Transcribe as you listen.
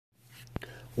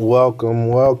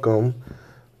Welcome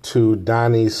to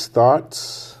Donnie's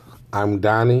Thoughts. I'm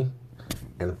Donnie,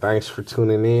 and thanks for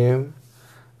tuning in.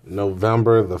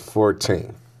 November the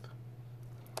 14th.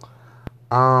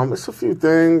 It's a few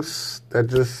things that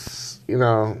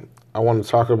I want to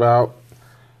talk about.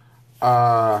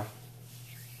 And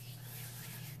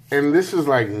this is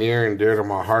like near and dear to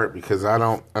my heart because I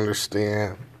don't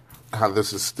understand how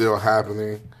this is still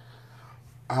happening.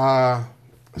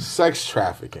 Sex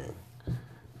trafficking.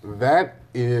 That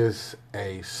is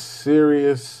a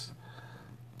serious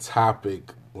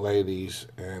topic, ladies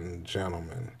and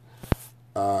gentlemen.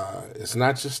 It's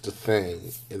not just a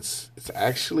thing. It's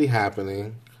actually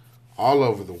happening all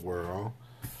over the world.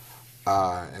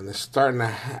 And it's starting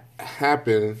to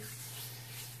happen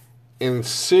in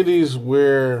cities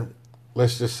where,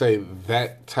 let's just say,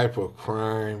 that type of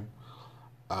crime,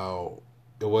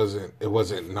 it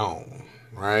wasn't known,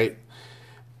 right?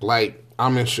 Like,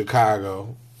 I'm in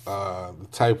Chicago. The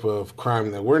type of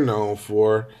crime that we're known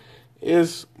for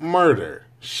is murder,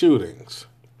 shootings,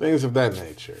 things of that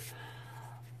nature.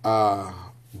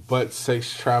 But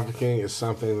sex trafficking is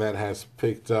something that has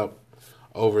picked up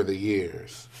over the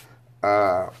years.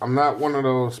 I'm not one of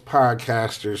those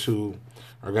podcasters who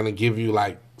are going to give you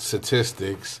like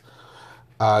statistics.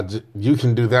 You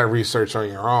can do that research on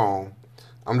your own.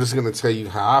 I'm just going to tell you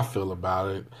how I feel about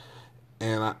it.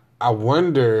 And I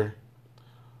wonder,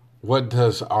 what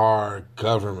does our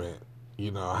government,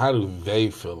 how do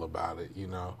they feel about it?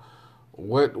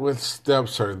 What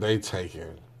steps are they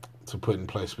taking to put in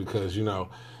place? Because,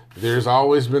 there's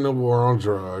always been a war on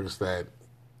drugs that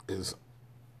is,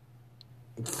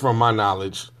 from my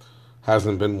knowledge,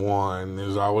 hasn't been won.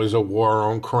 There's always a war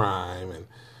on crime, and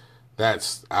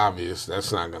that's obvious.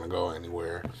 That's not going to go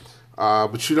anywhere.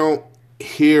 But you don't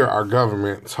hear our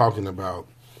government talking about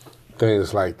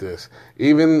things like this.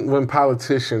 Even when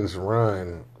politicians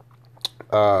run,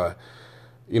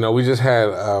 we just had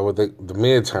with the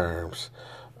midterms.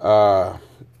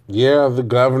 The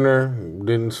governor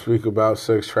didn't speak about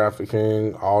sex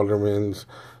trafficking, aldermans.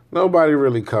 Nobody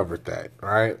really covered that,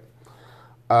 right?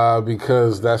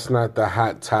 Because that's not the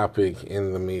hot topic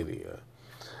in the media.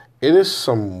 It is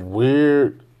some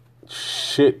weird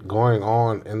shit going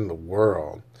on in the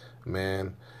world,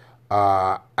 man.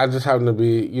 I just happen to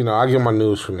be, I get my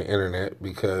news from the internet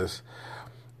because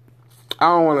I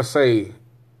don't want to say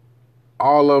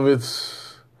all of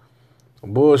it's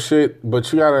bullshit,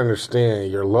 but you got to understand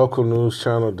your local news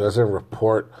channel doesn't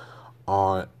report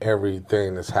on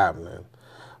everything that's happening.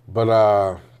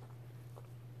 But,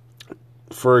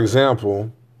 for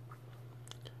example,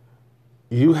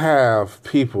 you have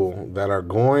people that are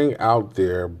going out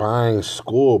there buying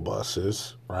school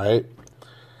buses, right?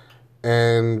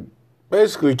 And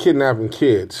basically kidnapping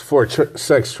kids for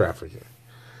sex trafficking.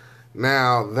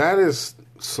 Now, that is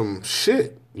some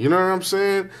shit. You know what I'm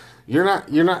saying? You're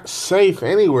not safe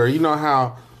anywhere. You know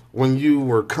how when you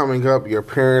were coming up, your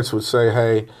parents would say,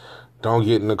 hey, don't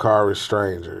get in the car with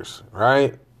strangers,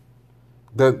 right?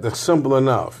 That's simple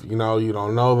enough. You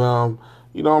don't know them.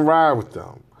 You don't ride with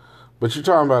them. But you're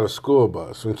talking about a school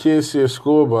bus. When kids see a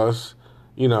school bus,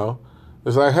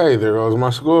 it's like, hey, there goes my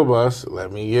school bus.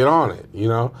 Let me get on it,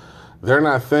 They're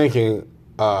not thinking,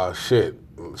 shit,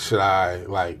 should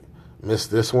I, miss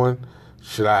this one?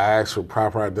 Should I ask for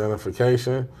proper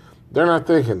identification? They're not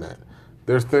thinking that.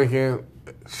 They're thinking,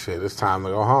 shit, it's time to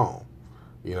go home.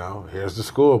 Here's the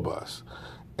school bus.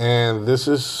 And this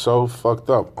is so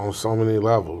fucked up on so many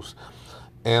levels.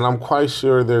 And I'm quite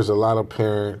sure there's a lot of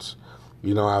parents,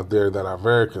 out there that are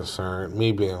very concerned,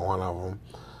 me being one of them.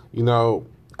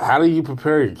 How do you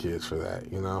prepare your kids for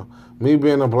that? Me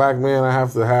being a black man, I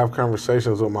have to have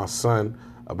conversations with my son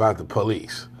about the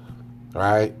police,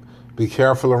 right? Be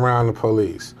careful around the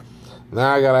police.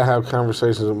 Now I got to have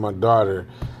conversations with my daughter,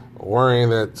 worrying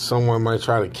that someone might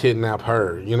try to kidnap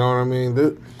her. You know what I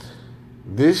mean?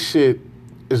 This shit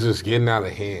is just getting out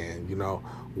of hand,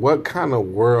 What kind of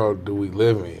world do we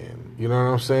live in? You know what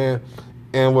I'm saying?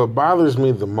 And what bothers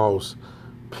me the most,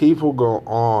 people go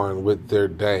on with their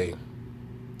day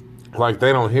like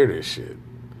they don't hear this shit.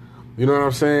 You know what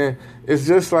I'm saying? It's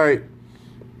just like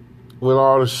with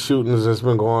all the shootings that's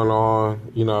been going on,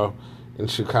 in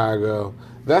Chicago,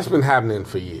 that's been happening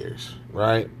for years,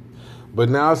 right? But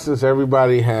now since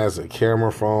everybody has a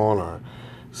camera phone or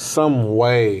some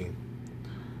way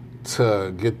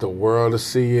to get the world to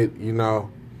see it,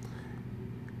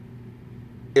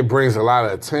 it brings a lot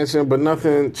of attention, but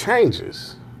nothing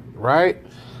changes, right?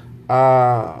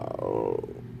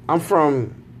 I'm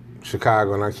from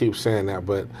Chicago, and I keep saying that,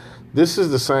 but this is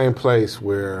the same place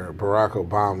where Barack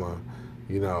Obama,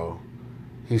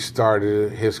 he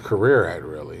started his career at,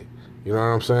 really. You know what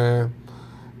I'm saying?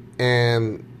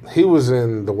 And he was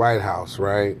in the White House,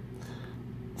 right,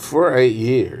 for 8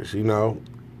 years, you know.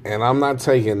 And I'm not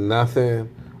taking nothing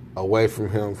away from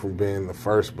him from being the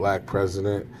first black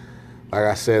president. Like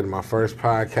I said in my first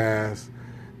podcast,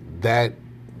 that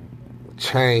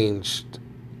changed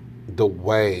the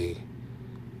way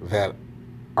that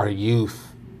our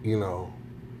youth, you know,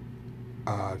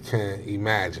 can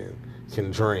imagine,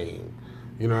 can dream.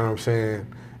 You know what I'm saying?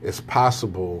 It's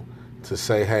possible to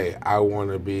say, hey, I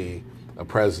want to be a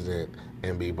president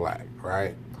and be black,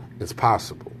 right? It's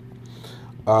possible.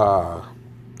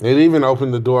 It even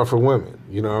opened the door for women.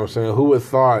 You know what I'm saying? Who would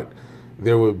thought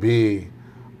there would be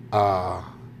a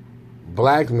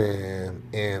black man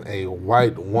and a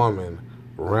white woman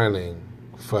running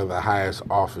for the highest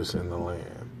office in the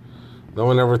land? No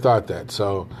one ever thought that.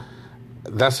 So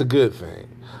that's a good thing.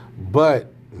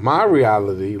 But my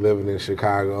reality living in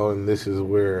Chicago, and this is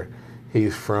where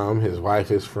he's from, his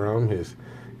wife is from, his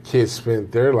kids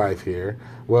spent their life here.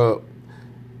 Well,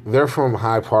 they're from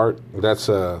Hyde Park. That's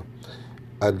a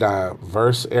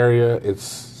diverse area. It's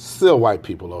still white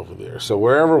people over there. So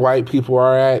wherever white people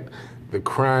are at, the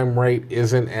crime rate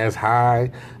isn't as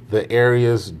high. The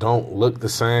areas don't look the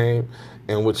same.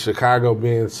 And with Chicago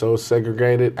being so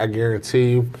segregated, I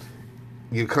guarantee you,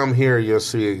 you come here, you'll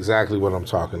see exactly what I'm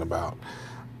talking about.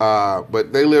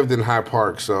 But they lived in Hyde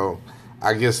Park, so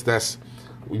I guess that's,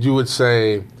 you would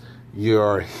say,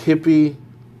 your hippie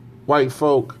white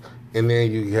folk, and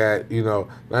then you got, you know,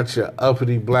 not your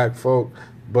uppity black folk,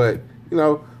 but, you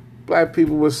know, black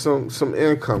people with some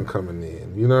income coming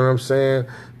in. You know what I'm saying?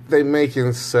 They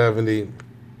making 70,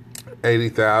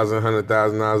 80,000,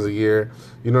 $100,000 a year.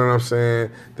 You know what I'm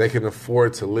saying? They can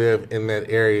afford to live in that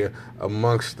area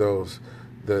amongst those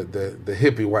the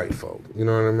hippie white folk. You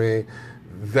know what I mean?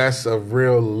 That's a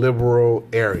real liberal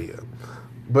area.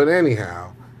 But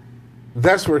anyhow,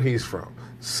 that's where he's from.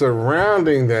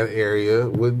 Surrounding that area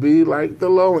would be like the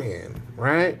low end,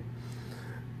 right?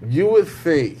 You would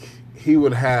think he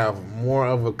would have more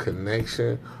of a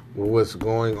connection with what's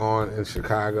going on in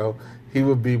Chicago. He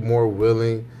would be more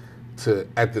willing to,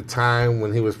 at the time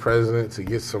when he was president, to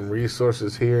get some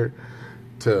resources here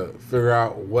to figure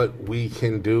out what we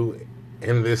can do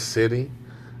in this city,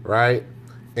 right?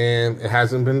 And it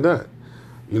hasn't been done,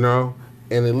 you know?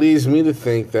 And it leads me to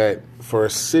think that for a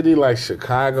city like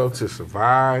Chicago to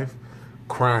survive,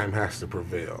 crime has to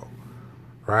prevail,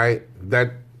 right?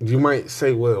 That you might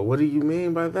say, well, what do you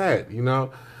mean by that? You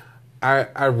know,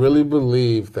 I really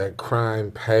believe that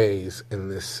crime pays in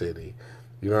this city.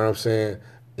 You know what I'm saying?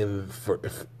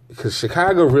 Because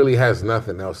Chicago really has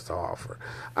nothing else to offer.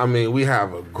 I mean, we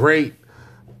have a great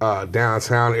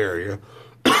downtown area.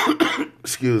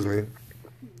 Excuse me.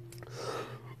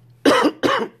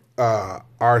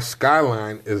 Our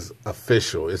skyline is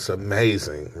official. It's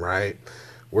amazing, right?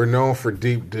 We're known for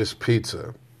deep dish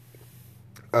pizza.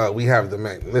 We have the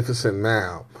Magnificent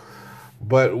Mile.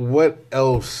 But what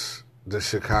else does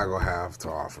Chicago have to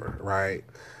offer, right?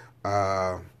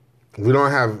 We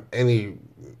don't have any.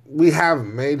 We have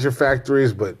major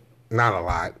factories, but not a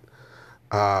lot.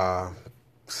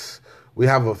 We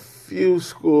have a few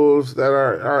schools that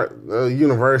are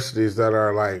universities that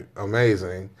are like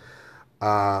amazing.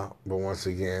 But once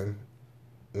again,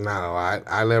 not a lot.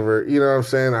 I never, you know what I'm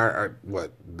saying?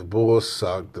 The Bulls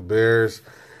suck. The Bears,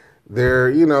 they're,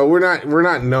 you know, we're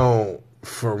not known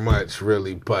for much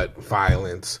really, but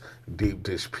violence, deep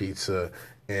dish pizza,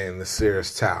 and the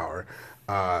Sears Tower.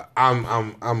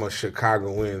 I'm a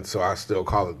Chicagoan, so I still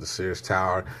call it the Sears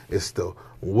Tower. It's the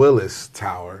Willis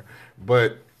Tower,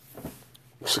 but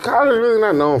Chicago's really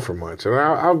not known for much. And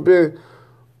I've been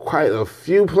quite a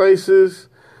few places.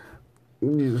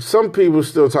 Some people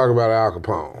still talk about Al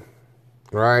Capone,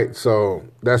 right? So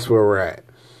that's where we're at.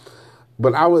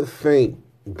 But I would think,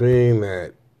 being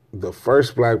that the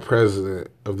first black president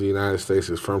of the United States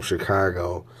is from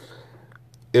Chicago,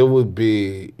 it would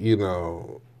be, you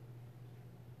know,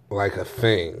 like a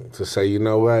thing to say, you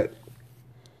know what?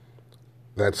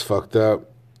 That's fucked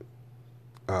up.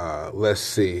 Let's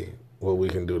see what we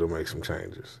can do to make some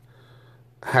changes.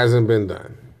 Hasn't been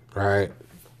done, right?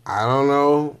 I don't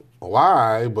know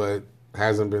why, but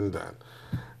hasn't been done,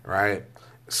 right?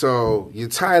 So you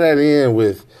tie that in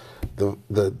with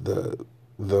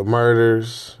the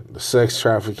murders, the sex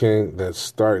trafficking that's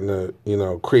starting to, you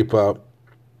know, creep up.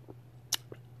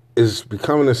 It's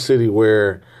becoming a city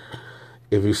where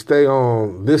if you stay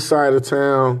on this side of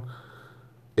town,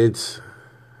 it's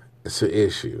an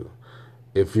issue.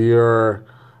 If you're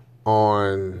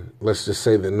on, let's just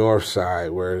say, the north side,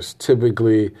 where it's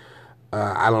typically,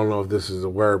 I don't know if this is a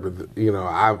word, but, you know,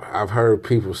 I've heard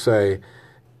people say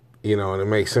And it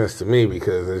makes sense to me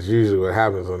because that's usually what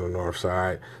happens on the north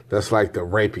side. That's like the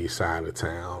rapey side of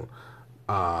town.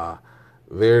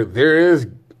 There is,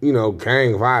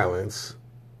 gang violence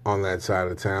on that side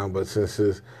of town, but since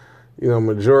it's,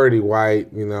 majority white,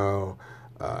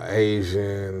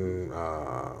 Asian,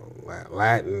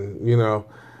 Latin,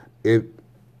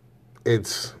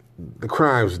 it's the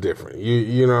crime's different.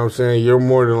 You know what I'm saying? You're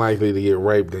more than likely to get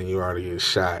raped than you are to get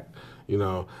shot.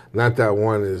 Not that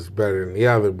one is better than the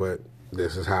other, but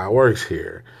this is how it works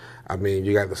here. I mean,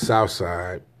 you got the South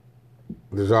Side.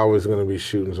 There's always going to be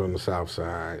shootings on the South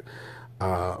Side.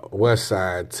 West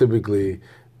Side, typically,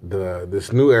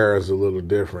 this new era is a little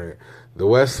different. The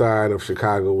West Side of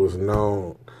Chicago was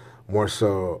known more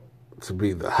so to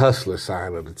be the hustler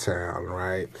side of the town,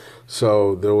 right?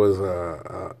 So there was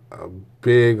a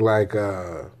big, let's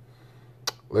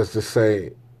just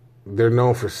say, they're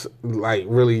known for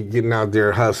really getting out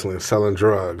there hustling, selling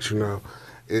drugs.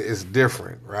 It's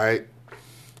different, right?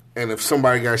 And if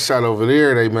somebody got shot over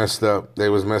there, they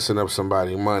was messing up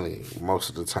somebody's money most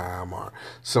of the time, or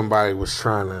somebody was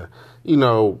trying to,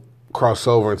 cross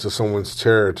over into someone's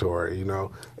territory.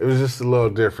 It was just a little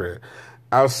different.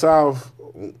 Out south,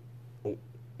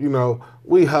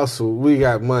 we hustle, we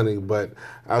got money, but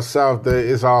out south,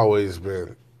 it's always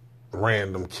been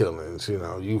random killings.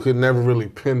 You could never really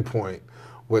pinpoint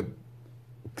what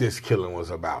this killing was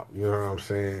about. You know what I'm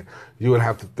saying? You would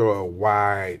have to throw a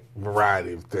wide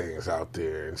variety of things out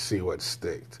there and see what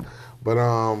sticks. But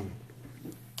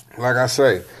like I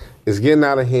say, it's getting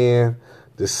out of hand.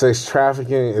 The sex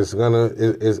trafficking is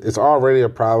it's already a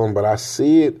problem, but I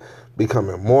see it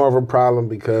becoming more of a problem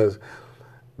because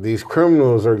these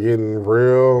criminals are getting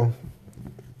real,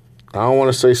 I don't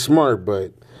want to say smart,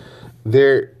 but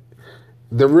they're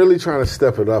really trying to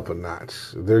step it up a notch.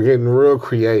 They're getting real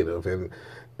creative, and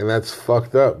that's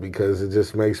fucked up because it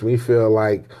just makes me feel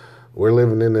like we're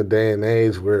living in a day and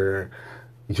age where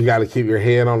you got to keep your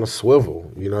head on a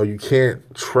swivel. You can't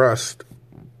trust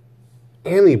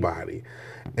anybody.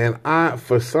 And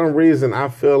for some reason, I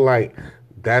feel like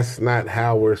that's not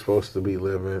how we're supposed to be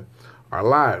living our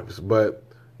lives. But,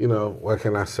 what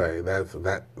can I say?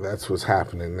 That's what's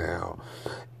happening now.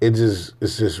 It's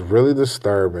just really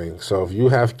disturbing. So if you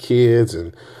have kids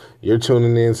and you're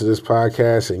tuning into this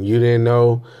podcast and you didn't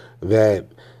know that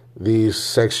these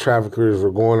sex traffickers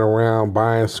were going around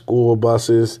buying school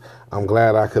buses, I'm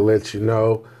glad I could let you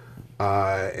know.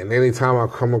 And anytime I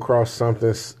come across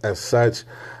something as such,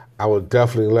 I will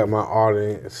definitely let my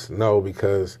audience know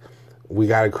because we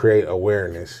got to create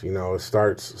awareness. It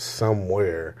starts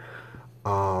somewhere.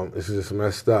 It's just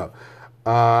messed up.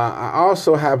 I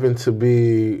also happened to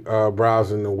be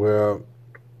browsing the web,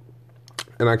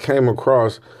 and I came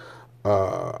across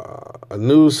a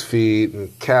news feed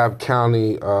in Cobb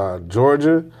County,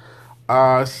 Georgia.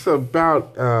 It's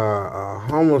about a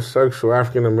homosexual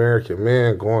African-American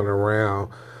man going around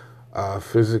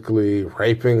physically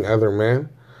raping other men.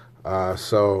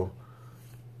 So,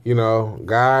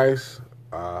 guys,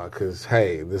 because,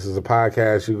 hey, this is a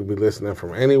podcast. You could be listening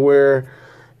from anywhere.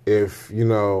 If,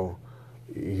 you're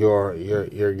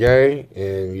gay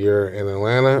and you're in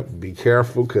Atlanta, be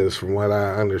careful because from what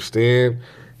I understand,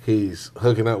 he's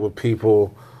hooking up with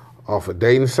people off of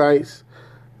dating sites.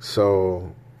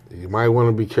 So you might want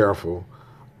to be careful.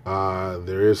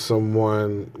 There is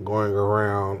someone going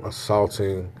around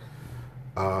assaulting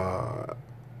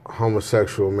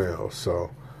homosexual males, so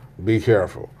be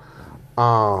careful.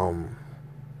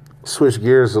 Switch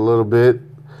gears a little bit.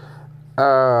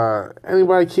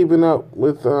 Anybody keeping up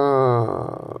with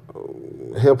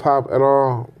hip hop at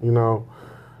all?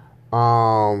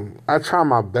 I try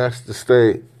my best to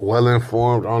stay well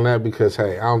informed on that because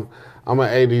hey, I'm an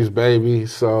 '80s baby,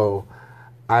 so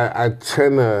I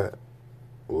tend to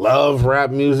love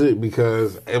rap music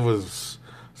because it was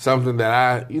something that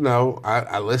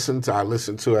I listened to. I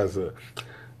listened to as a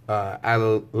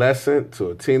adolescent to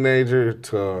a teenager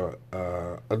to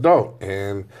adult,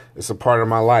 and it's a part of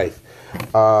my life.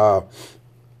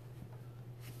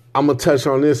 I'm gonna touch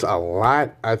on this a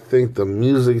lot. I think the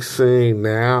music scene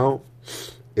now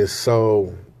is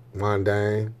so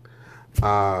mundane.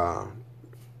 I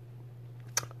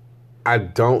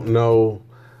don't know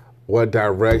what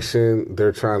direction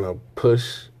they're trying to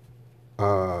push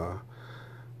that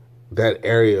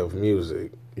area of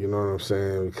music. You know what I'm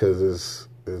saying? Because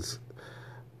it's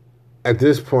at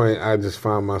this point, I just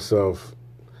find myself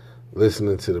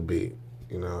listening to the beat.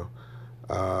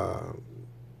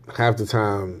 Half the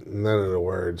time, none of the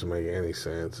words make any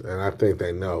sense, and I think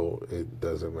they know it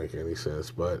doesn't make any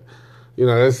sense. But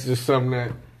that's just something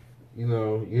that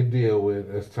you deal with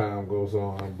as time goes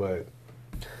on. But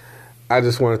I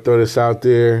just want to throw this out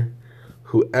there.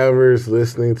 Whoever's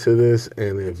listening to this,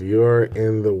 and if you're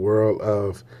in the world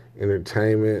of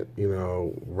entertainment,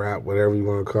 rap, whatever you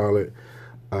want to call it,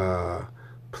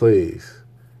 please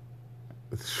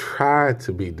try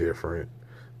to be different.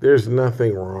 There's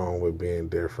nothing wrong with being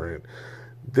different.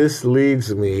 This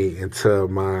leads me into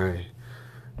my,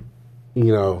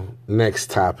 next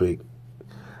topic.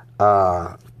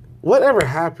 Whatever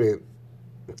happened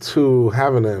to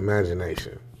having an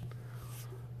imagination?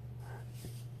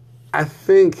 I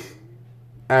think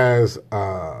as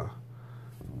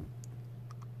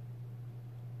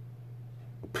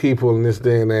people in this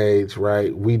day and age,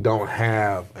 right, we don't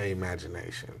have an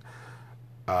imagination.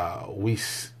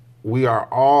 We are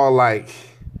all like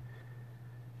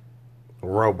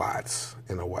robots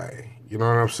in a way. You know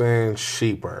what I'm saying?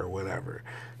 Sheep or whatever.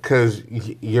 Because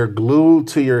you're glued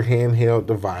to your handheld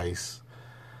device.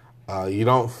 You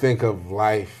don't think of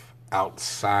life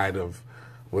outside of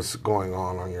what's going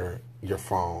on your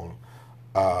phone.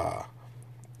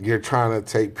 You're trying to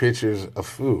take pictures of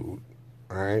food,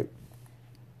 right?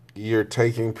 You're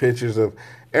taking pictures of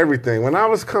everything. When I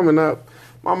was coming up,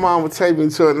 my mom would take me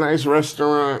to a nice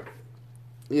restaurant,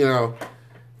 and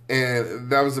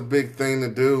that was a big thing to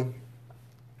do.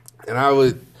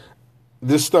 And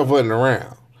this stuff wasn't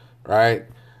around, right?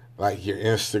 Like your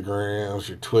Instagrams,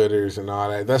 your Twitters and all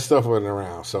that. That stuff wasn't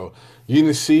around. So you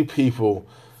didn't see people,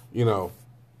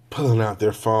 pulling out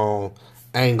their phone,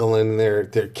 angling their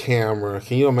camera.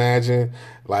 Can you imagine?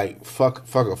 Like, fuck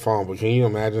a phone, but can you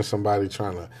imagine somebody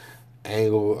trying to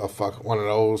angle one of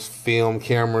those film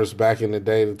cameras back in the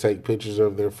day to take pictures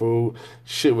of their food?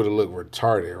 Shit would have looked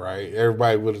retarded, right?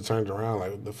 Everybody would have turned around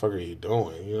like, what the fuck are you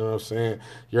doing? You know what I'm saying?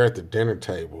 You're at the dinner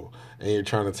table and you're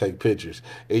trying to take pictures.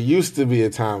 It used to be a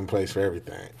time and place for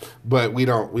everything, but we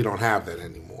don't have that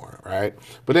anymore, right?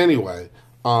 But anyway,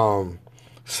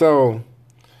 so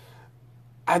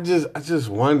I just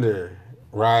wonder,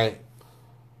 right?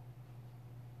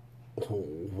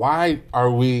 Why are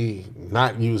we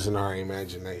not using our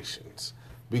imaginations?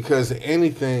 Because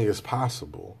anything is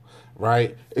possible,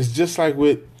 right? It's just like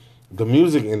with the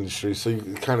music industry, so you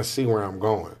can kind of see where I'm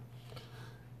going.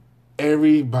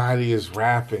 Everybody is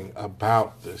rapping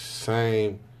about the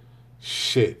same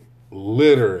shit,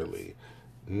 literally.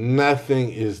 Nothing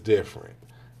is different.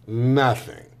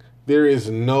 Nothing. There is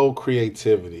no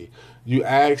creativity. You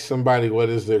ask somebody what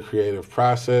is their creative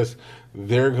process,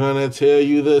 they're going to tell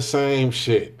you the same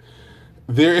shit.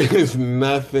 There is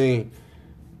nothing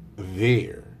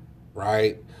there,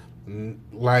 right?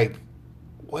 Like,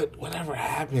 whatever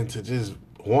happened to just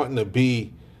wanting to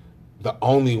be the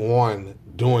only one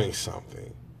doing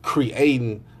something,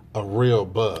 creating a real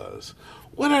buzz?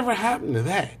 Whatever happened to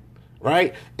that,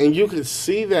 right? And you can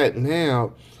see that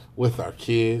now with our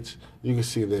kids. You can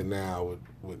see that now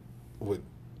with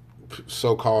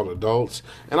so-called adults.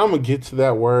 And I'm going to get to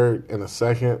that word in a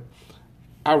second.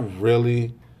 I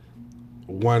really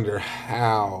wonder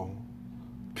how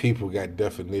people got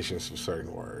definitions for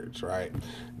certain words, right?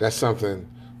 That's something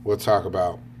we'll talk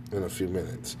about in a few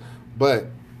minutes. But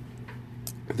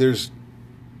there's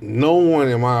no one,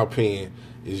 in my opinion,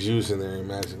 is using their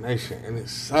imagination. And it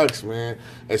sucks, man.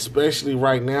 Especially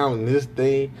right now in this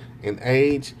day and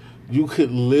age, you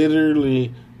could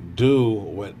literally do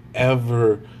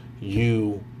whatever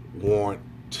you want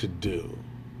to do,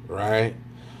 right?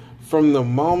 From the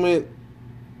moment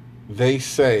they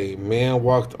say man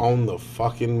walked on the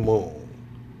fucking moon,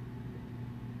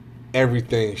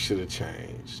 everything should have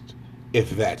changed,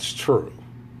 if that's true,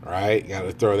 right? Got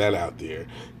to throw that out there,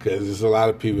 because there's a lot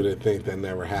of people that think that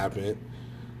never happened.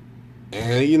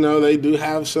 And, they do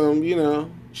have some,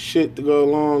 shit to go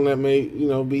along that may,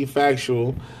 be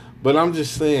factual. But I'm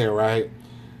just saying, right?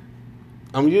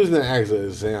 I'm using it as an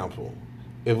example.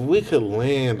 If we could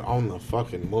land on the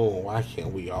fucking moon, why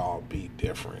can't we all be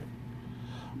different?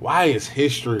 Why is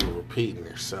history repeating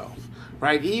itself,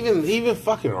 right? Even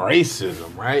fucking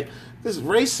racism, right? This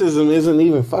racism isn't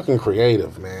even fucking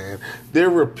creative, man. They're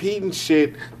repeating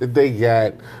shit that they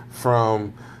got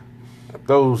from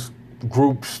those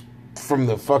groups from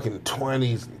the fucking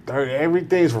 20s and 30s.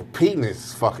 Everything's repeating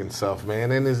its fucking self,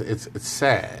 man, and it's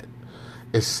sad.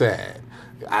 It's sad.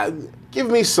 Give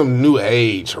me some new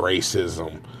age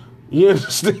racism. You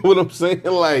understand what I'm saying?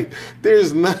 Like,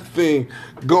 there's nothing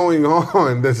going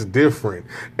on that's different.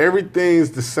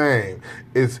 Everything's the same.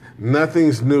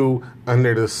 Nothing's new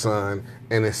under the sun,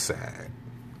 and it's sad.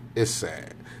 It's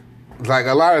sad. Like,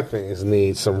 a lot of things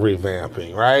need some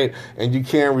revamping, right? And you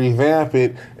can't revamp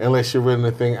it unless you're willing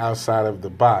to think outside of the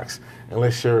box,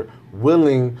 unless you're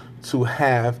willing to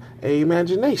have an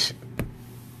imagination,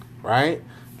 right?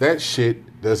 That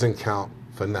shit doesn't count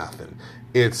for for nothing.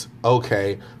 It's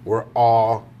okay. We're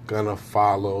all gonna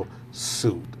follow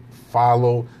suit.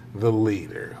 Follow the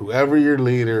leader. Whoever your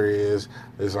leader is,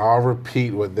 let's all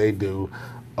repeat what they do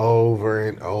over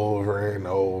and over and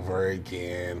over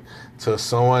again till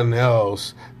someone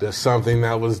else does something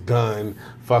that was done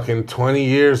fucking 20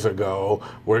 years ago.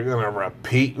 We're gonna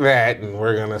repeat that and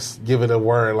we're gonna give it a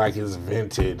word like it's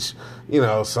vintage. You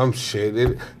know, some shit.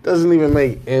 It doesn't even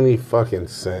make any fucking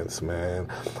sense, man.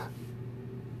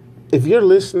 If you're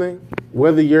listening,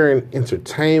 whether you're in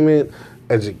entertainment,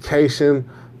 education,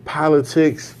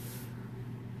 politics,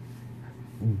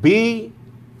 be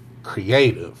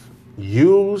creative.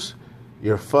 Use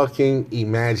your fucking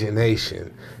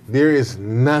imagination. There is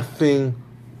nothing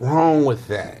wrong with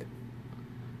that,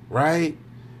 right?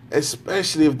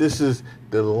 Especially if this is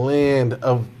the land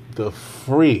of the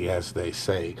free, as they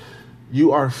say.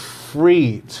 You are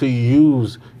free to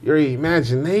use your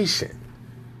imagination,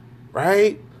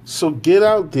 right? So get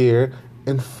out there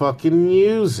and fucking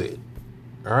use it,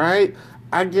 all right?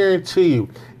 I guarantee you,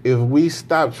 if we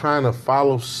stop trying to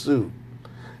follow suit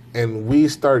and we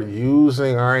start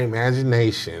using our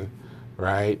imagination,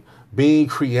 right, being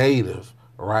creative,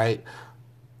 right,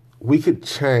 we could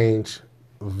change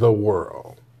the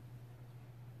world,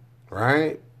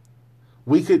 right?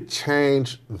 We could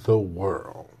change the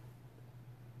world.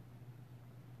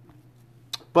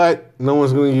 But no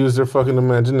one's going to use their fucking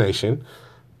imagination.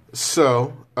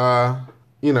 So,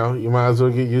 you know, you might as well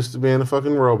get used to being a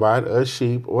fucking robot, a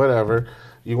sheep, whatever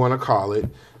you want to call it.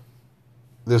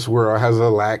 This world has a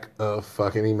lack of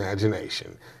fucking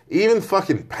imagination. Even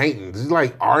fucking paintings,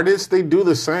 like artists, they do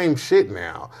the same shit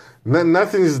now.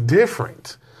 Nothing's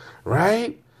different,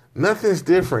 right? Nothing's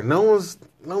different. No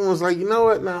one's like, you know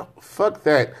what? Now, fuck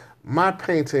that. My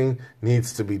painting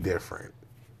needs to be different.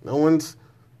 No one's.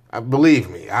 Believe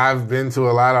me, I've been to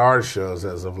a lot of art shows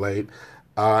as of late,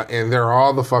 and they're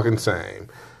all the fucking same.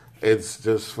 It's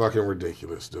just fucking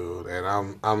ridiculous, dude.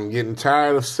 And I'm getting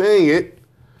tired of seeing it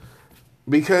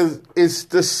because it's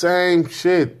the same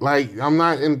shit. Like, I'm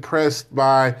not impressed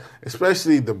by,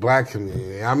 especially the black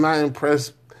community. I'm not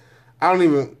impressed. I don't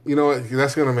even, you know what,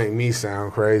 that's going to make me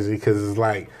sound crazy because it's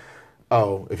like,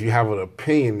 oh, if you have an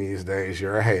opinion these days,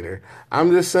 you're a hater.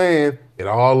 I'm just saying, it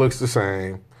all looks the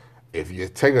same. If you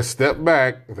take a step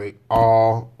back, they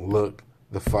all look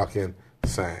the fucking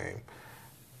same.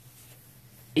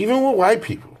 Even with white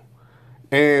people.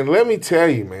 And let me tell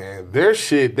you, man, their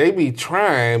shit, they be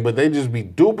trying, but they just be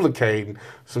duplicating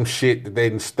some shit that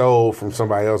they stole from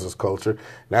somebody else's culture.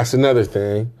 That's another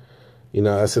thing. You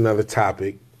know, that's another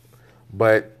topic.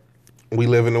 But we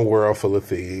live in a world full of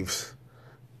thieves,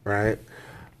 right?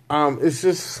 It's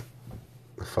just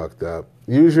fucked up.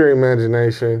 Use your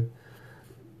imagination.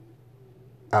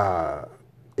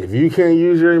 If you can't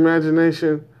use your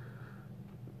imagination,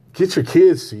 get your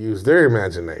kids to use their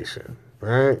imagination,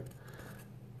 right?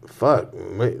 Fuck,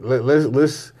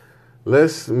 let's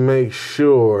make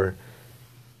sure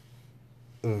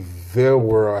their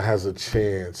world has a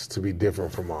chance to be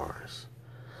different from ours.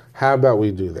 How about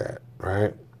we do that,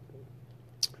 right?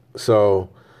 So,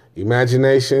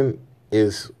 imagination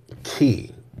is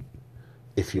key,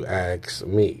 if you ask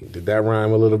me. Did that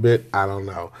rhyme a little bit? I don't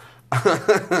know.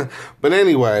 But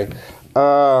anyway,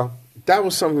 that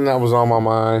was something that was on my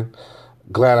mind.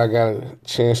 Glad I got a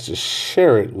chance to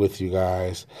share it with you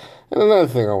guys. And another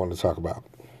thing I want to talk about,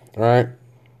 right?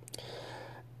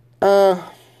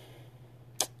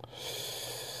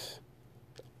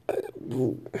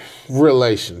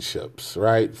 Relationships,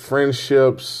 right?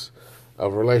 Friendships, a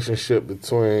relationship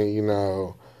between, you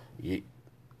know, you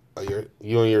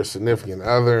and your significant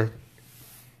other.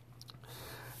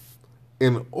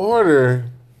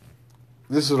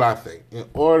 This is what I think. In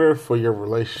order for your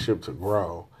relationship to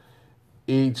grow,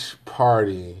 each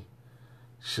party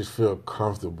should feel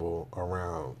comfortable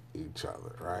around each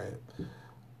other, right?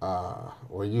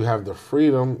 Where you have the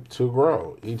freedom to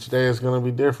grow. Each day is going to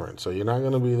be different. So you're not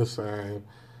going to be the same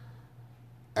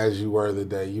as you were the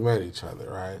day you met each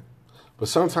other, right? But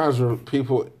sometimes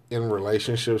people in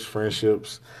relationships,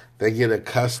 friendships, they get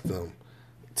accustomed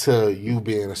to you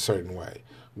being a certain way.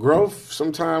 Growth,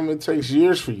 sometimes it takes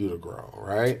years for you to grow,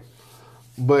 right?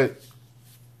 But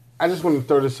I just want to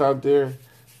throw this out there.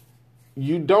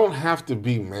 You don't have to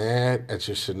be mad at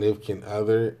your significant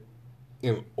other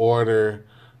in order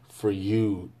for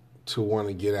you to want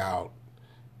to get out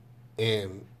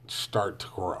and start to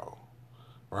grow,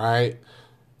 right?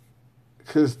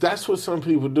 Because that's what some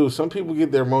people do. Some people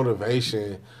get their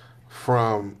motivation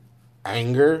from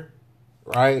anger,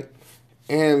 right?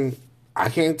 And I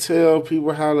can't tell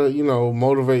people how to, you know,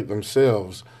 motivate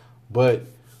themselves, but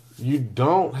you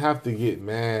don't have to get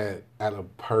mad at a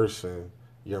person,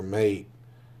 your mate,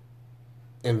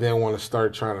 and then want to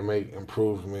start trying to make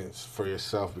improvements for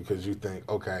yourself because you think,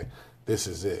 okay, this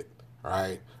is it,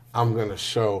 right? I'm going to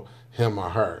show him or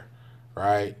her,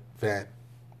 right, that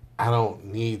I don't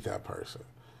need that person,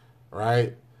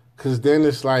 right? Because then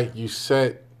it's like you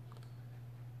set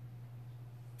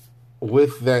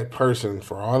with that person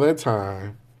for all that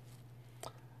time,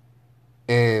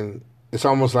 and it's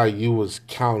almost like you was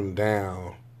counting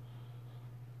down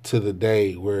to the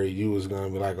day where you was going to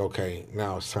be like, okay,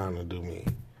 now it's time to do me.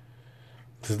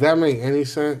 Does that make any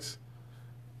sense?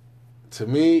 To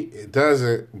me, it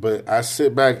doesn't, but I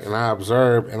sit back and I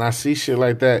observe and I see shit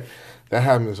like that. That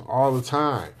happens all the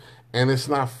time. And it's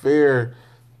not fair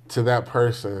to that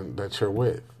person that you're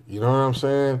with. You know what I'm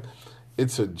saying?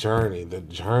 It's a journey. The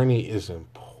journey is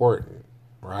important,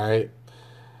 right?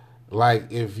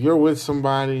 Like if you're with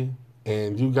somebody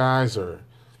and you guys are,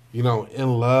 in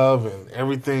love and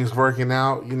everything's working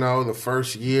out, the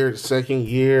first year, the second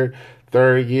year,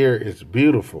 third year, it's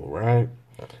beautiful, right?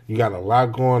 You got a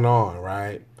lot going on,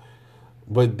 right?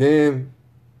 But then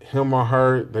him or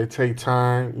her, they take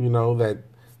time,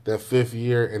 that fifth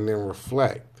year and then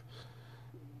reflect,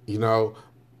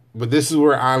 But this is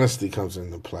where honesty comes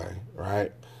into play,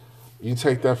 right? You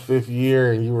take that fifth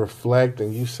year and you reflect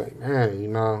and you say,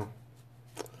 man,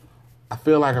 I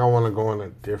feel like I want to go in a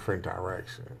different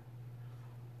direction,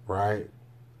 right?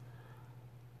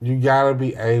 You got to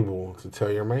be able to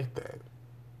tell your mate that,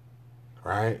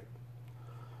 right?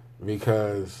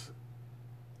 Because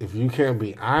if you can't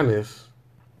be honest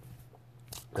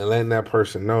and letting that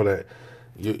person know that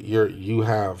you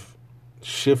have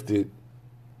shifted,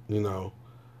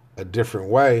 a different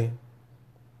way,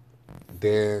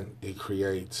 then it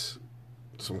creates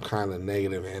some kind of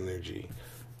negative energy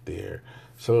there.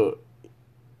 So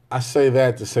I say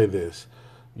that to say this.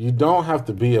 You don't have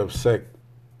to be upset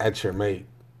at your mate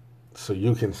so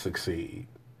you can succeed,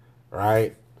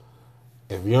 right?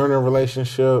 If you're in a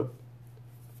relationship,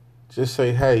 just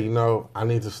say, hey, I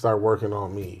need to start working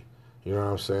on me. You know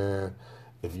what I'm saying?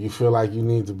 If you feel like you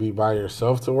need to be by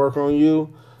yourself to work on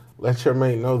you, let your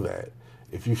mate know that.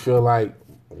 If you feel like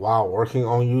while working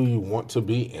on you, you want to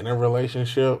be in a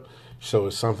relationship, so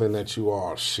it's something that you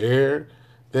all share,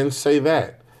 then say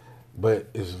that. But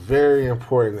it's very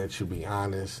important that you be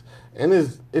honest. And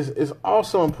it's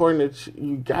also important that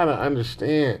you got to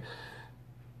understand,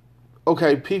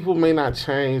 okay, people may not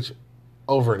change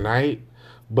overnight,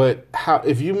 but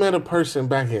if you met a person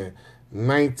back in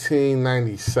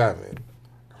 1997,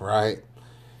 right?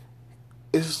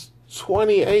 It's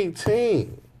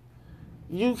 2018.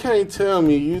 You can't tell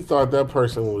me you thought that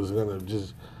person was going to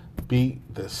just be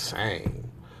the same.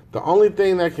 The only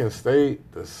thing that can stay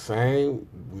the same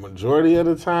majority of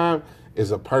the time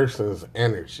is a person's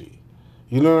energy.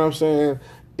 You know what I'm saying?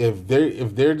 If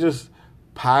they're just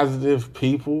positive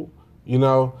people,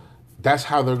 that's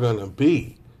how they're going to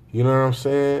be. You know what I'm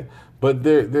saying? But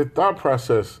their thought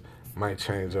process might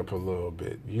change up a little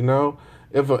bit.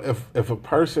 If a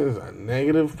person's a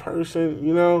negative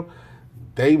person,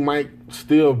 they might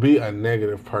still be a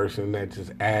negative person that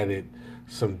just added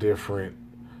some different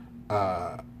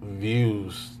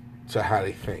views to how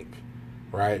they think,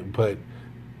 right? But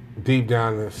deep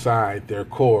down inside their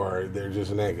core, they're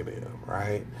just negative,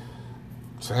 right?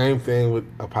 Same thing with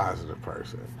a positive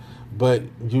person. But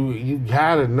you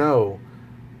gotta know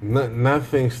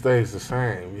nothing stays the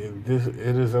same.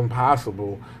 It is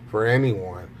impossible for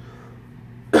anyone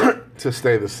to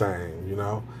stay the same,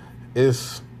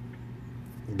 It's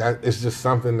just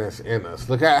something that's in us.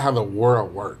 Look at how the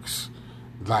world works.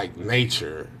 Like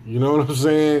nature, you know what I'm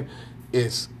saying?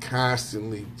 It's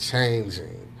constantly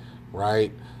changing,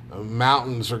 right?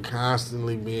 Mountains are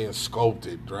constantly being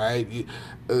sculpted, right?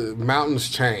 Mountains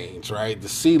change, right? The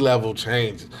sea level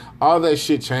changes. All that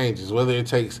shit changes, whether it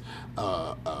takes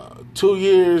 2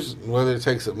 years, whether it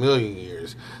takes 1,000,000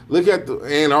 years. Look at the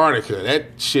Antarctica.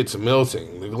 That shit's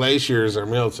melting. The glaciers are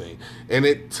melting. And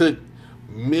it took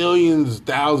millions,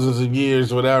 thousands of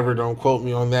years, whatever. Don't quote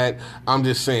me on that. I'm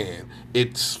just saying,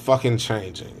 it's fucking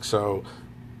changing. So,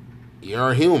 you're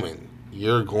a human.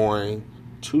 You're going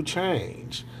to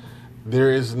change.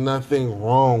 There is nothing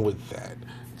wrong with that.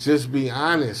 Just be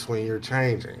honest when you're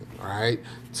changing, right?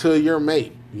 To your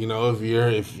mate.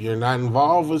 If you're not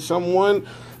involved with someone,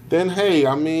 then hey,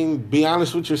 be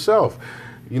honest with yourself.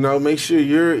 Make sure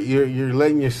you're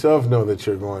letting yourself know that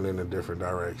you're going in a different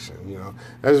direction.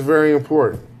 That's very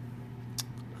important.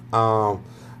 And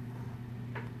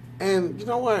you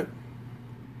know what?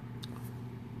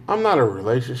 I'm not a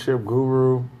relationship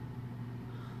guru,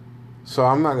 so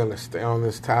I'm not going to stay on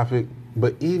this topic.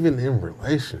 But even in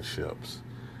relationships,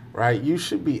 right? You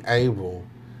should be able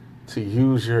to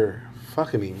use your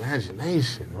fucking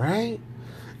imagination, right?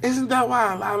 Isn't that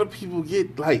why a lot of people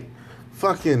get like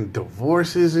fucking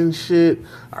divorces and shit,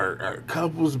 or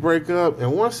couples break up?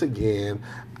 And once again,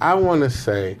 I want to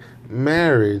say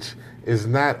marriage is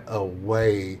not a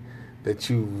way that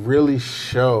you really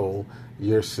show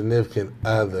your significant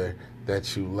other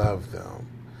that you love them.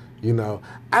 You know,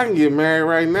 I can get married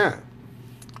right now,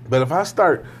 but if I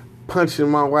start punching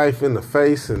my wife in the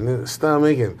face and in the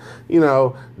stomach and, you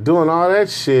know, doing all that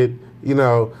shit, you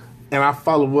know, and I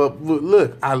follow up with,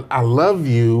 look, I love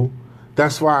you.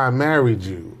 That's why I married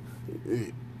you.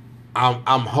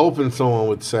 I'm hoping someone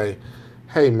would say,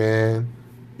 hey, man,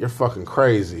 you're fucking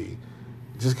crazy.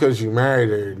 Just because you married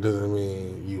her doesn't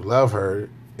mean you love her,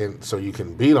 and so you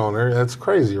can beat on her. That's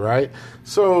crazy, right?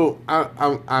 So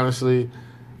I'm honestly,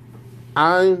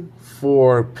 I'm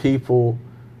for people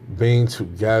being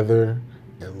together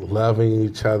and loving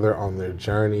each other on their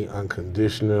journey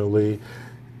unconditionally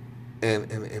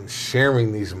and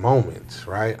sharing these moments,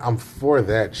 right? I'm for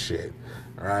that shit,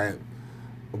 right?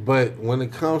 But when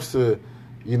it comes to,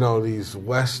 you know, these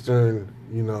Western,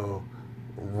 you know,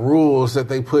 rules that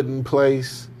they put in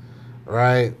place,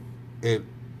 right? It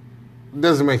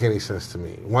doesn't make any sense to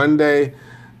me. One day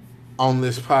on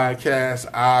this podcast,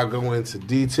 I'll go into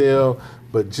detail,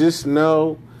 but just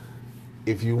know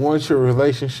if you want your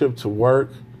relationship to work,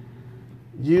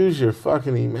 use your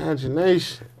fucking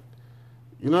imagination.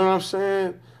 You know what I'm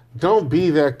saying? Don't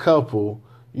be that couple,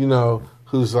 you know,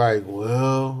 who's like,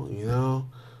 well, you know,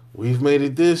 we've made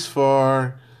it this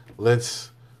far. Let's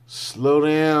slow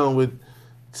down with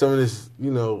some of this,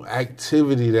 you know,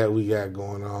 activity that we got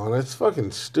going on. That's fucking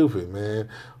stupid, man.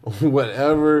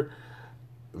 Whatever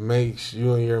makes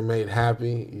you and your mate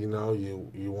happy, you know,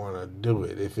 you want to do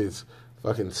it. If it's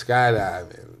fucking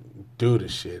skydiving, do the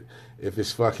shit. If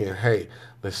it's fucking, hey,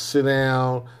 let's sit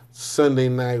down Sunday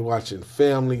night watching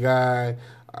Family Guy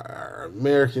or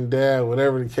American Dad,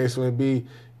 whatever the case may be,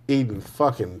 eating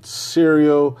fucking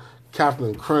cereal,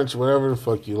 Captain Crunch, whatever the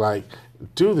fuck you like,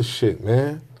 do the shit,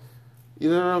 man. You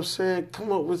know what I'm saying?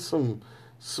 Come up with some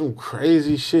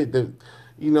crazy shit that,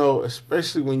 you know,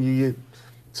 especially when you get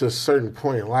to a certain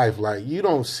point in life, like you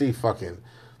don't see fucking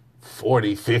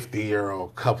 40,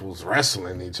 50-year-old couples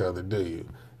wrestling each other, do you?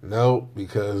 Nope,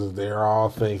 because they're all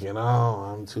thinking,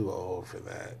 oh, I'm too old for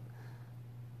that.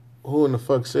 Who in the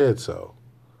fuck said so?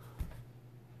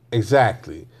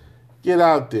 Exactly. Get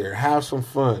out there, have some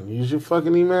fun, use your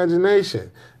fucking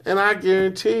imagination. And I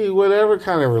guarantee you, whatever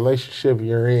kind of relationship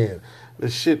you're in, the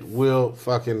shit will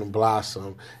fucking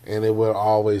blossom and it will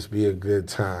always be a good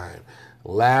time.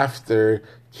 Laughter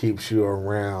keeps you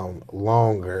around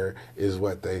longer is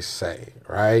what they say,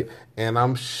 right? And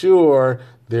I'm sure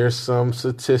there's some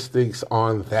statistics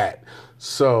on that.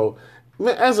 So,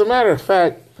 as a matter of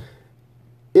fact,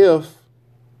 if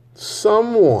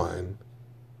someone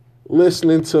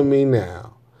listening to me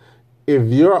now, if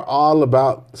you're all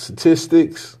about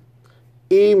statistics,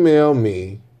 email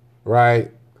me,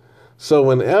 right? So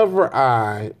whenever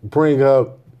I bring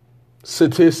up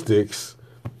statistics,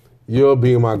 you'll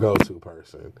be my go-to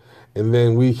person. And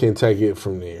then we can take it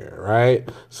from there, right?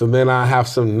 So then I have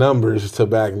some numbers to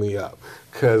back me up.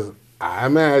 Because I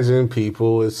imagine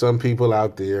there's some people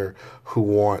out there who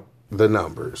want the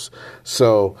numbers.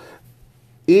 So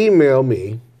email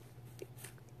me,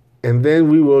 and then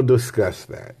we will discuss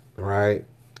that, right?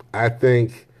 I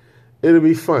think it'll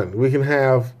be fun. We can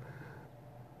have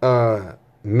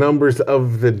numbers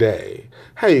of the day.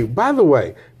 Hey, by the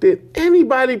way, did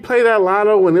anybody play that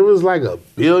lotto when it was like $1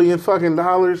 billion fucking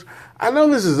dollars? I know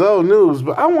this is old news,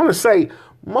 but I want to say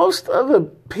most of the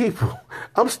people,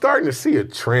 I'm starting to see a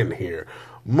trend here.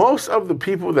 Most of the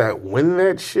people that win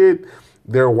that shit,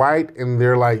 they're white and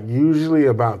they're like usually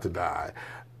about to die.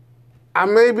 I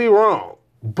may be wrong,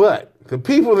 but the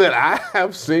people that I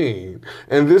have seen,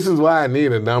 and this is why I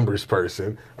need a numbers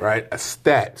person, right? A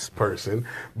stats person.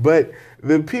 But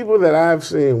the people that I've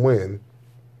seen win,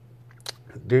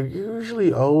 they're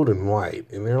usually old and white,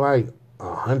 and they're like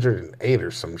 108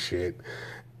 or some shit,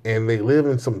 and they live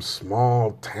in some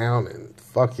small town in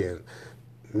fucking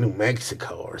New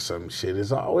Mexico or some shit.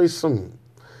 It's always some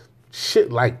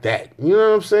shit like that. You know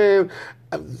what I'm saying?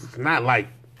 Not like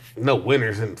no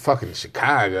winners in fucking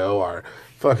Chicago or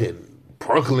fucking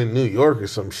Brooklyn, New York or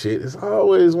some shit. It's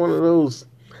always one of those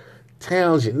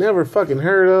towns you never fucking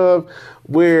heard of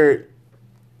where,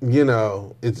 you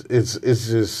know, it's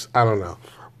just, I don't know.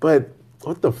 But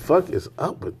what the fuck is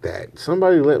up with that?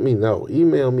 Somebody let me know.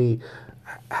 Email me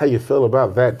how you feel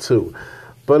about that too.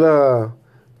 But,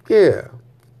 yeah.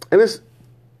 And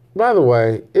By the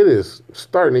way, it is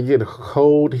starting to get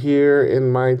cold here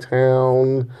in my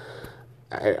town.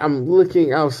 I'm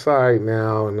looking outside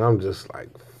now and I'm just like,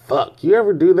 fuck. You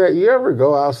ever do that? You ever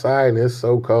go outside and it's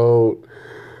so cold?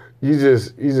 You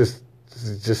just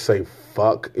say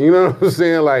fuck. You know what I'm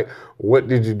saying? Like, what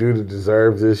did you do to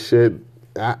deserve this shit?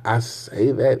 I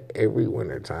say that every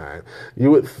wintertime.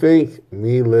 You would think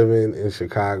me living in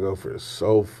Chicago for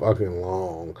so fucking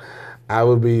long, I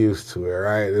would be used to it,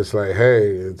 right? It's like,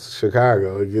 hey, it's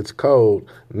Chicago. It gets cold.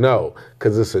 No,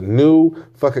 because it's a new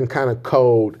fucking kind of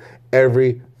cold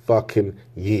every fucking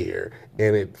year.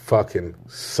 And it fucking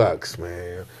sucks,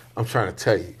 man. I'm trying to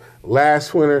tell you.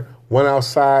 Last winter, went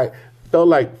outside, felt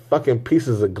like fucking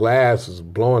pieces of glass was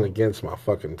blowing against my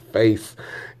fucking face.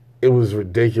 It was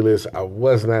ridiculous. I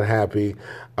was not happy.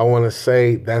 I want to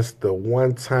say that's the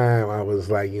one time I was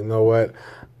like, you know what?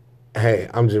 Hey,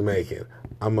 I'm Jamaican.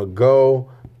 I'm going to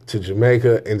go to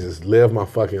Jamaica and just live my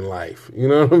fucking life. You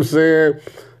know what I'm saying?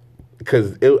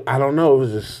 Because, I don't know, it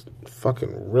was just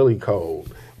fucking really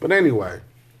cold. But anyway,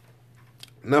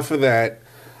 enough of that.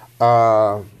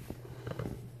 I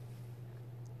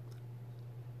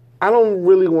don't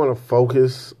really want to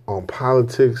focus on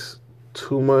politics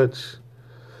too much,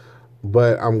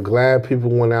 but I'm glad people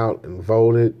went out and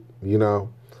voted, you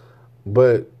know.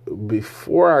 But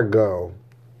before I go,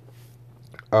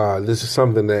 this is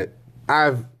something that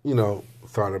I've,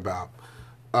 thought about.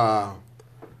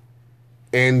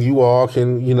 And you all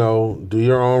can, do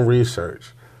your own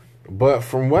research. But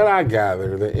from what I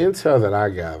gather, the intel that I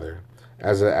gather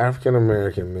as an African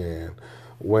American man,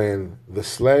 when the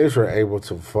slaves were able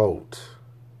to vote,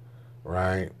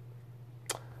 right,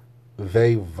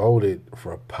 they voted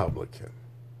Republican.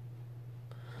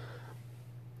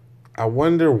 I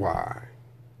wonder why.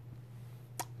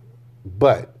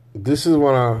 But this is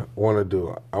what I want to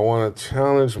do. I want to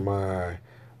challenge my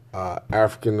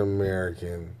African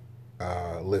American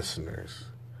listeners.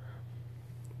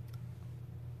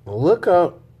 Look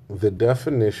up the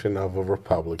definition of a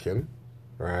Republican,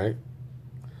 right?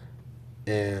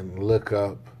 And look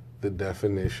up the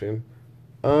definition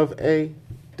of a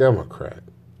Democrat,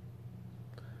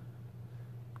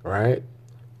 right?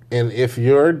 And if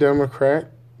you're a Democrat,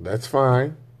 that's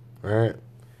fine, right?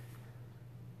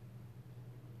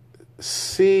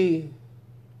 See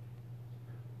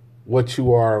what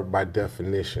you are by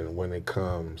definition when it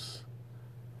comes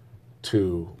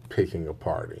to picking a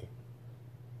party.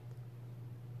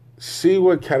 See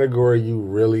what category you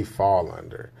really fall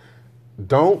under.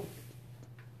 Don't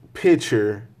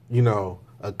picture,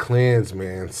 a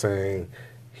Klansman saying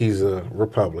he's a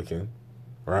Republican,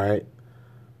 right?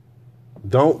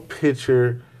 Don't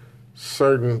picture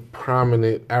certain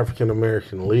prominent African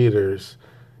American leaders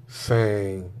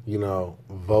saying,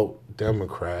 vote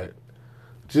Democrat.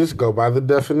 Just go by the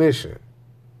definition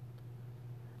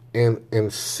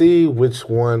and see which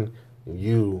one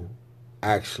you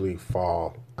actually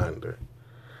fall under.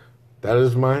 That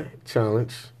is my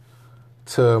challenge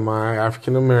to my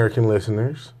African American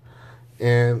listeners.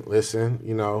 And listen,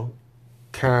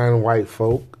 kind white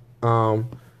folk,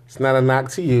 it's not a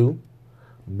knock to you,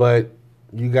 but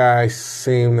you guys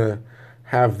seem to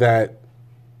have that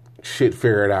shit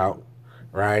figured out,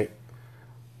 right?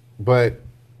 But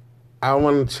I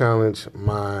want to challenge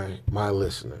my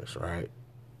listeners, right,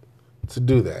 to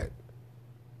do that.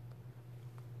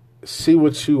 See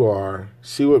what you are.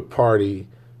 See what party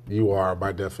you are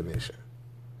by definition.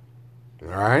 All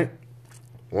right?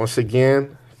 Once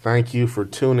again, thank you for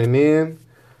tuning in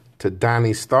to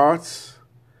Donnie's Thoughts.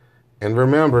 And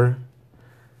remember,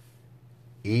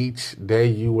 each day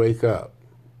you wake up,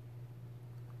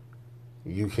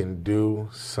 you can do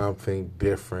something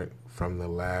different from the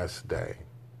last day.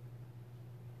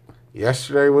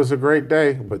 Yesterday was a great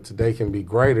day, but today can be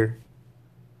greater.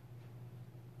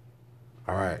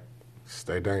 All right,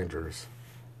 stay dangerous.